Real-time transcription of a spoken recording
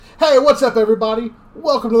Hey, what's up, everybody?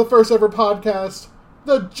 Welcome to the first ever podcast,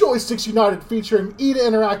 the Joysticks United, featuring Eda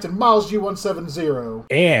Interact and Miles G170.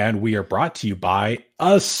 And we are brought to you by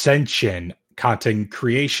Ascension, content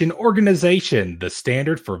creation organization, the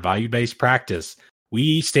standard for value-based practice.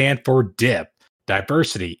 We stand for DIP,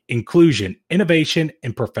 diversity, inclusion, innovation,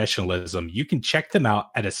 and professionalism. You can check them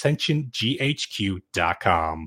out at ascensionghq.com.